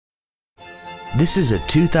This is a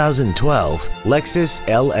 2012 Lexus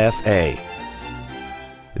LFA.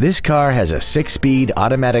 This car has a 6-speed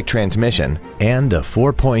automatic transmission and a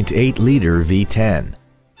 4.8-liter V10.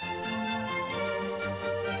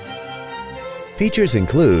 Features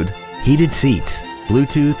include heated seats,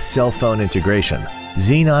 Bluetooth cell phone integration,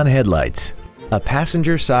 xenon headlights, a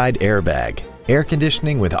passenger side airbag, air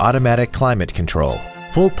conditioning with automatic climate control,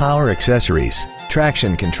 full power accessories,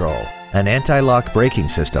 traction control, an anti-lock braking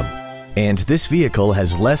system, and this vehicle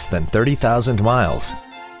has less than 30,000 miles.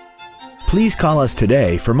 Please call us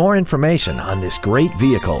today for more information on this great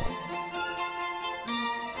vehicle.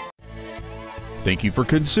 Thank you for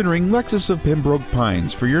considering Lexus of Pembroke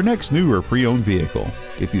Pines for your next new or pre-owned vehicle.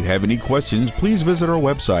 If you have any questions, please visit our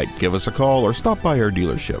website, give us a call, or stop by our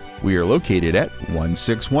dealership. We are located at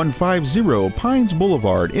 16150 Pines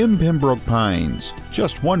Boulevard in Pembroke Pines,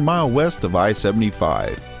 just 1 mile west of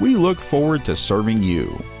I-75. We look forward to serving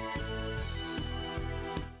you.